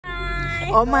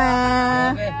Oma.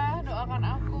 Doakan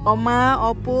aku. Oma,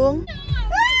 Opung.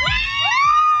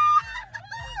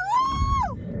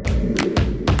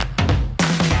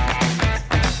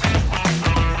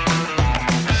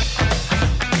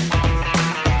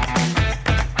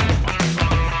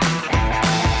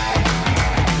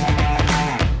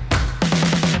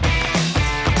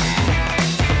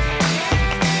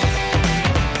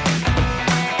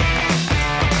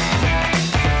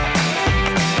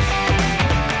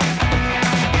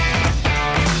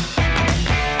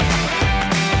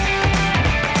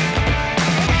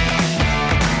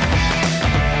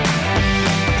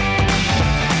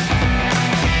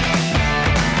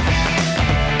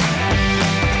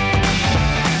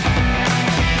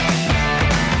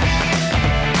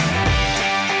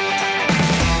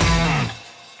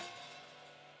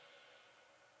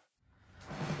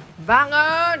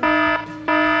 Bangun!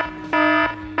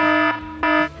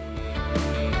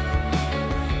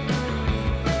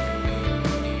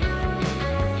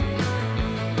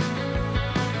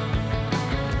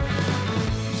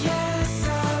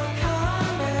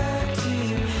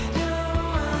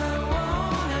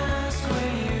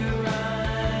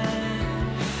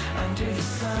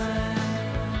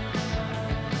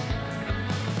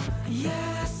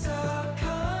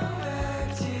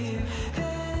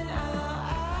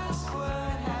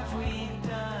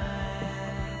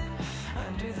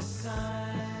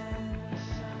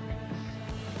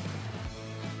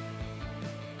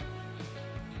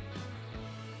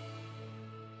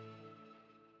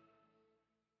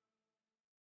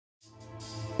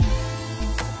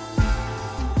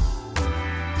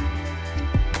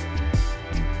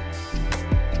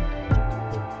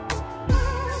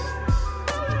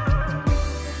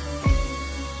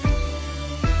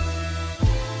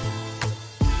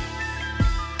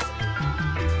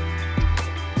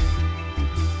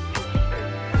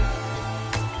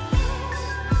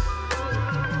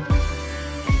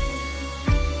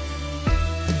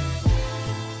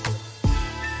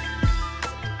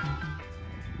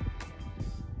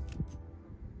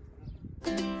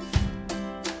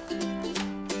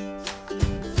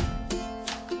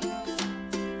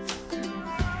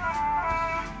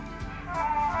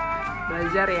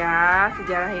 Belajar ya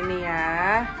sejarah ini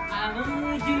ya.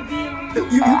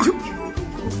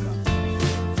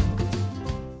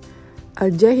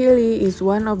 Al-Jahili is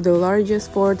one of the largest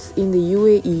forts in the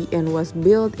UAE and was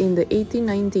built in the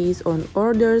 1890s on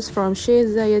orders from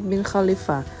Sheikh Zayed bin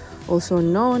Khalifa, also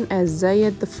known as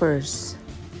Zayed the First.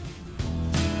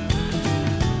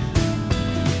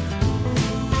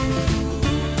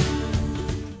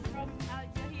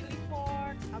 Jahili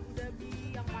Fort, Abu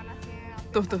Dhabi yang panasnya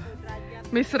Tuh,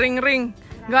 Miss Ring Ring,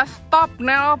 nggak stop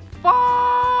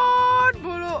nelpon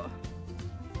mulu.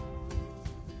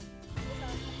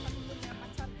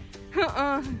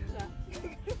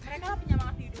 Mereka lah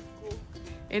penyemangat hidupku.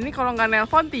 Ini kalau nggak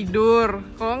nelpon tidur,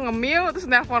 kalau ngemil terus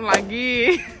nelpon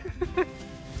lagi.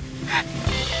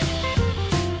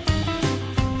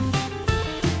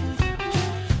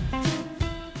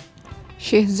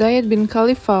 Sheikh Zayed bin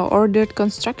Khalifa ordered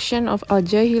construction of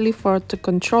Al-Jahili Fort to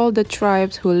control the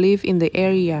tribes who live in the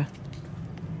area.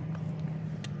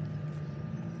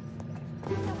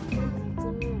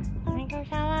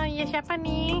 Waalaikumsalam, ya siapa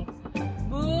nih?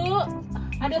 Bu,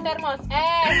 ada termos.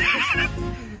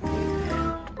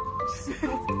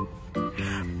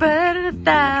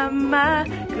 Pertama,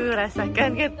 ku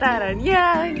rasakan getaran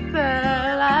yang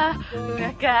telah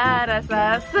mengakar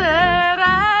rasa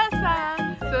serasa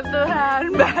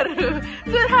sentuhan baru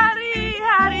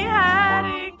sehari-hari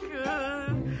hariku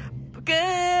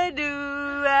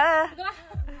kedua.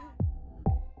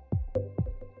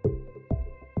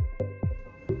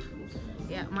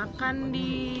 Ya, makan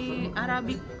di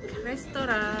Arabic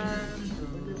restoran.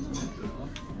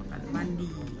 Makan mandi.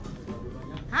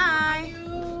 Hai.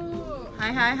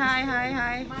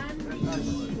 Hai.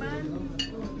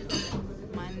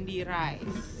 Mandi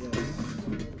rice.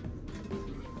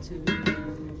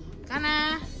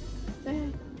 Kana. Say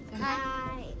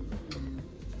hi.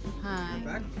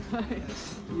 Hi.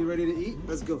 You ready to eat?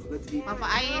 Let's go. Let's eat. Papa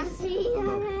Ais.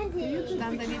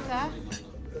 Tante Nisa.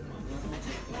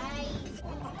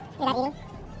 Ibu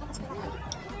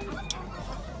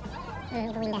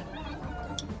Winda.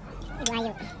 Ibu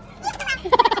Ayu.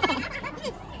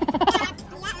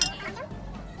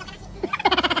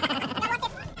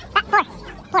 Pour.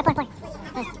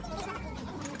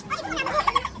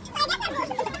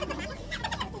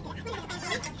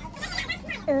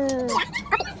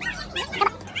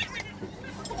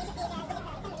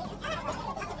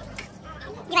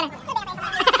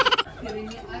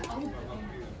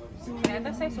 Ternyata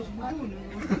saya suka.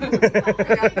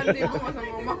 Kelihatan sih ibu sama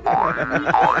mama.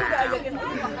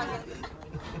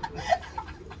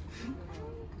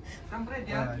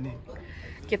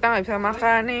 Kita nggak bisa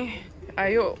makan nih.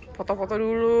 Ayo foto-foto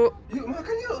dulu. Yuk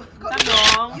makan yuk. Kan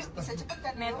dong.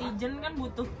 Netizen kan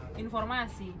butuh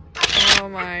informasi.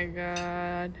 Oh my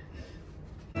god.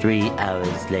 3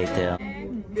 hours later.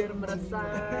 Biar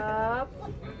meresap.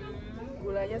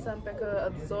 Gulanya sampai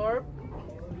ke absorb.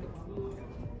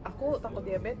 Aku takut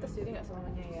diabetes jadi nggak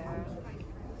selamanya ya.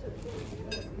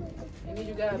 Ini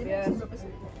juga biar.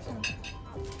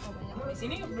 Di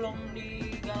sini belum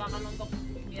digalakan untuk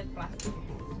diet plastik.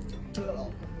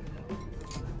 Belum.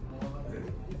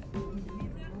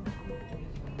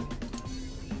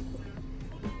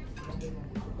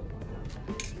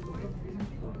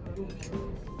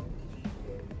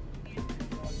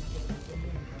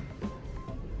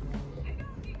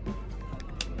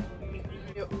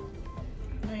 Yuk.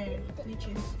 Ini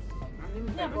cheese. Ini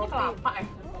namanya kelapa ya?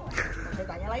 Saya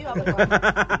tanya lagi apa?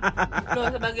 Loh,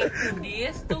 sebagai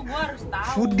foodies tuh gue harus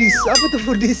tahu. Foodies, apa tuh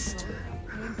foodies?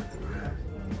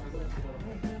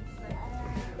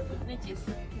 Ini cheese.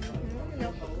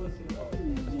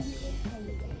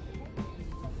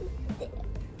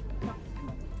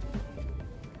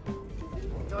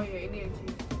 Oh ya ini yang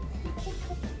cheese.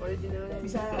 Originalnya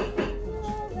Bisa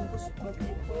bungkus buat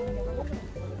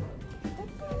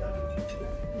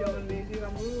jangan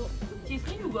disiram dulu.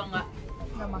 Cheese-nya juga nggak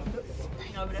masuk.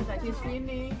 berasa cheese.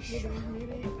 Ini dia bikin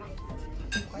sendiri.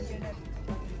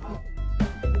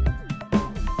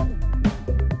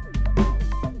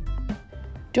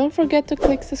 Don't forget to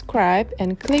click subscribe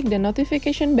and click the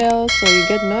notification bell so you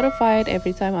get notified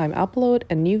every time I upload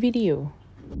a new video.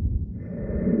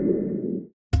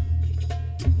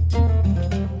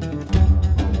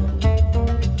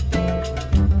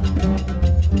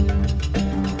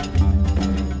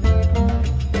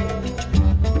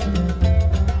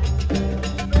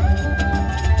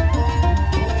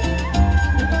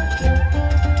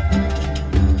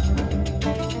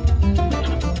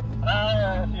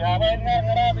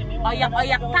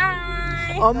 Oyak-oyak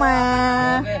tai. Oma,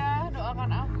 Ya, doakan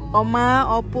aku.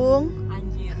 Oma, Opung.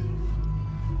 Anjir.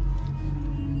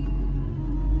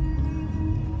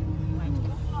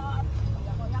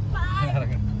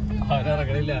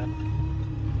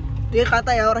 Dia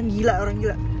kata ya orang gila, orang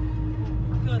gila.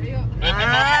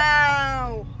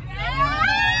 Wow.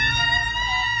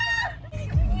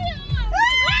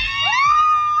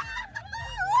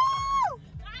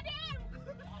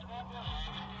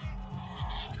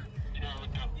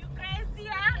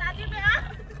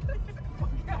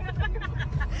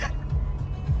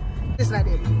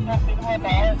 Nadiem.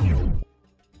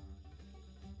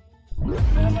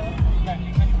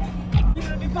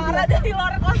 Lebih parah dari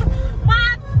luar kota.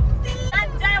 Mati.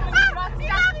 Anda yang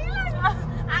menjebloskan.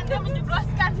 Anda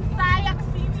menjebloskan saya ke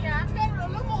sini ya. Kan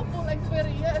dulu mau full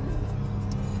experience.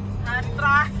 Hari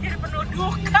terakhir penuh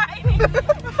duka ini.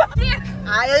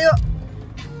 Ayo yuk.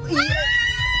 Iya.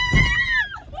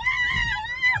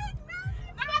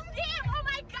 Nadim, oh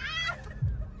my god.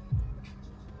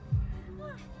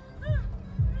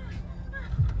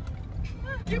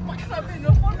 Dia paksa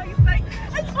menelpon lagi naik.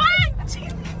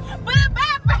 Anjir.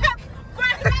 Bebek. Gue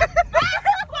gak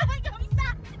bisa.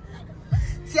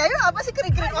 Si Ayu apa sih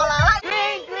kering-kering olala?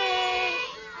 Kering-kering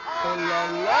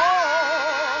olala.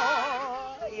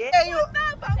 Yeay yuk.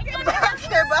 Bangke banget.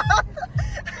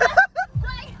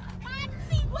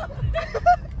 Mati gue.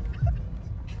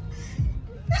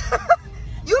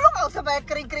 Yuk lu gak usah pakai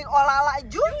kering-kering olala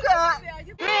juga.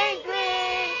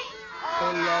 Kering-kering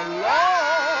olala.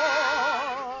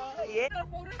 Yeay.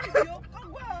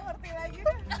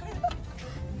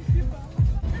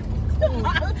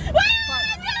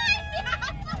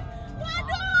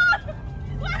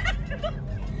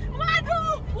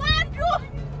 Waduh.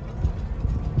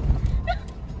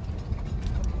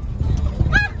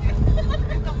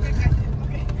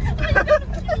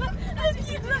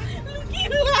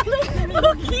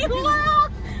 Lu gila.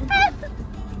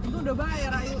 Itu udah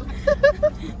bayar, ayo.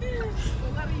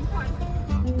 Bukan refund.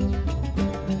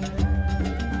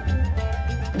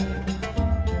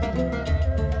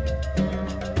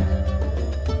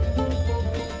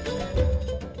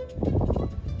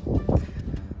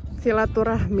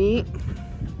 Silaturahmi.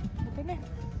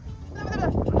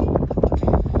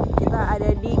 Kita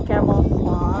ada di Camel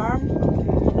Farm.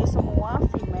 Ini semua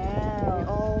female.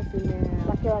 Oh, female.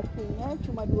 Laki-lakinya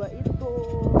cuma 2 itu.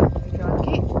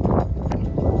 Laki-laki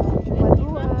Cuma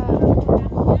 2.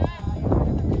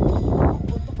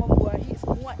 Untuk membuahi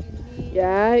semua ini.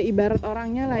 ya ibarat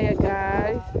orangnya lah ya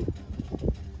guys.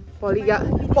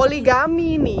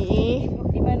 Poligami nih.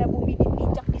 Di mana bumi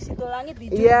dipijak di situ langit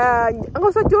dijunjung. Iya,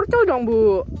 nggak usah curcol dong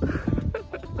bu.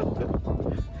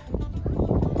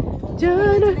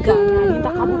 jodohku.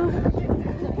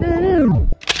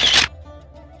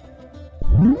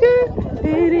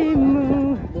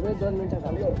 Dirimu.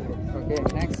 Oke,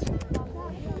 next.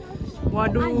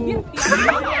 Waduh.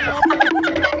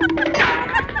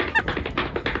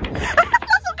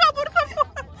 Langsung kabur semua.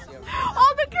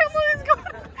 All the camel is gone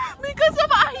because of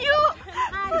Ayu.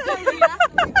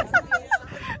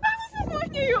 Langsung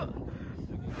semuanya yuk.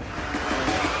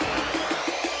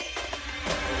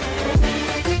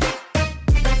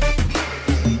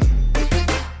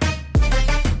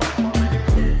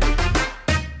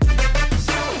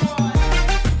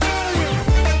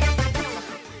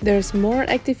 There's more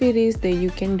activities that you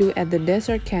can do at the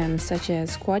desert camp, such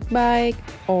as quad bike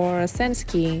or sand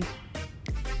skiing.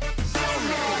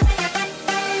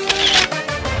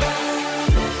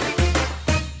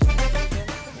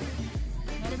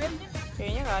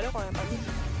 Kayaknya nggak ada kalau yang tadi.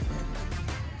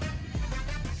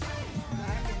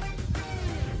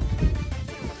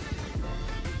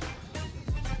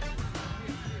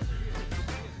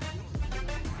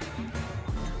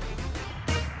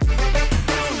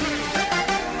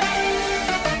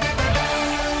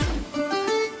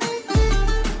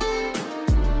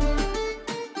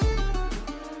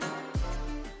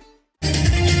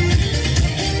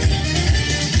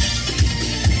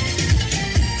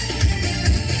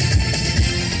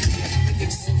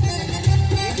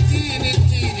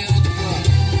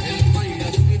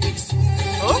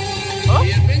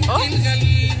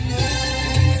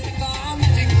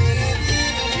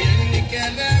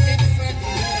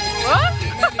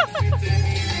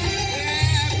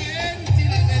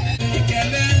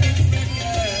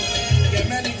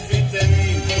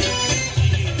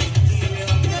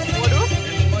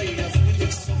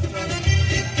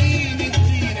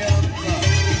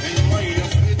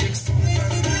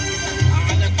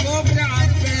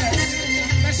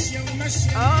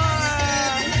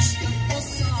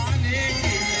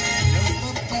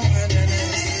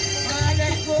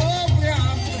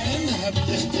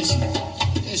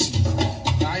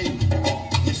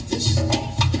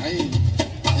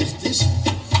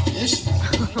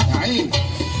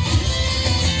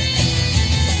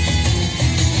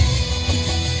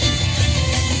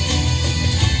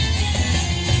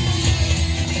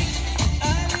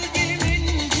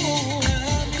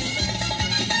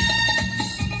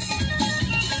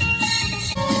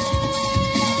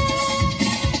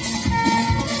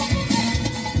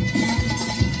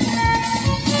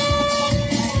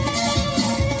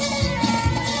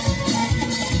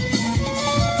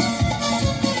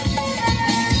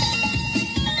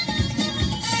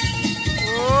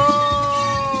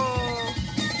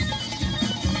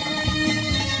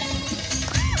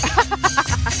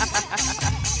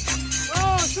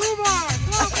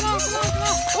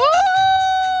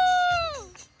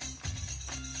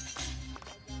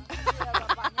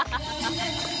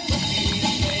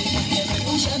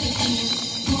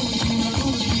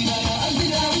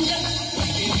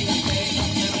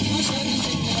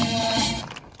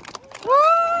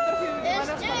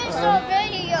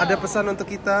 Ada pesan untuk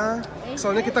kita,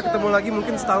 soalnya kita ketemu lagi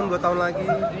mungkin setahun 2 tahun lagi.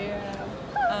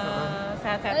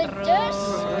 Sehat-sehat terus,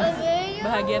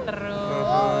 bahagia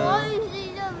terus,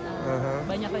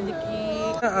 banyak rezeki.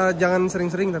 Jangan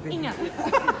sering-sering tapi. Ingat,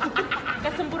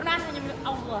 kesempurnaan hanya milik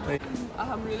Allah.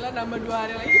 Alhamdulillah nambah 2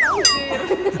 hari lagi kita usir.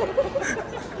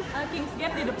 Kings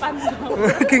Gate di depan.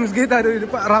 Kings Gate ada di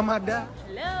depan, Ramada.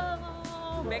 Hello,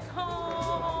 back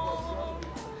home.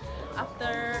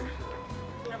 After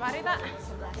berapa hari tak?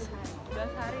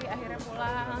 11 hari akhirnya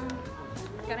pulang.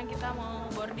 Sekarang kita mau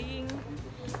boarding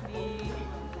di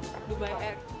Dubai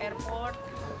Airport.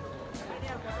 Ini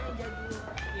airportnya jadi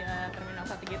ya terminal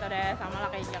 1 gitu deh, sama lah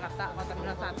kayak Jakarta. Kalau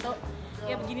terminal 1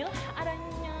 ya beginilah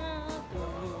adanya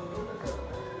tuh.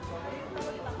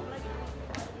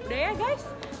 Udah ya guys,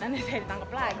 nanti saya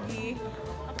ditangkap lagi.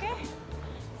 Oke,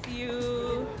 see you.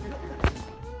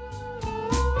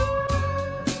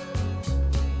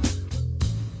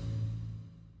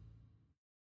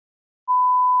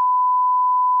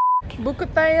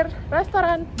 Bukit Air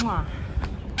Restoran. Wah.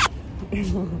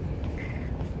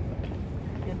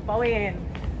 Poin.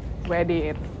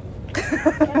 Wedit.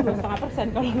 2,5%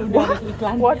 kalau udah ada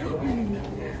iklan. Waduh.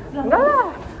 Enggak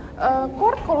lah.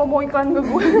 Kurt kalau mau iklan ke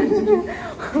gue.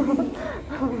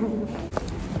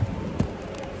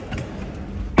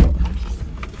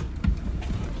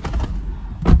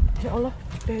 Ya Allah,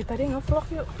 dari tadi nge-vlog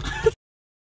yuk.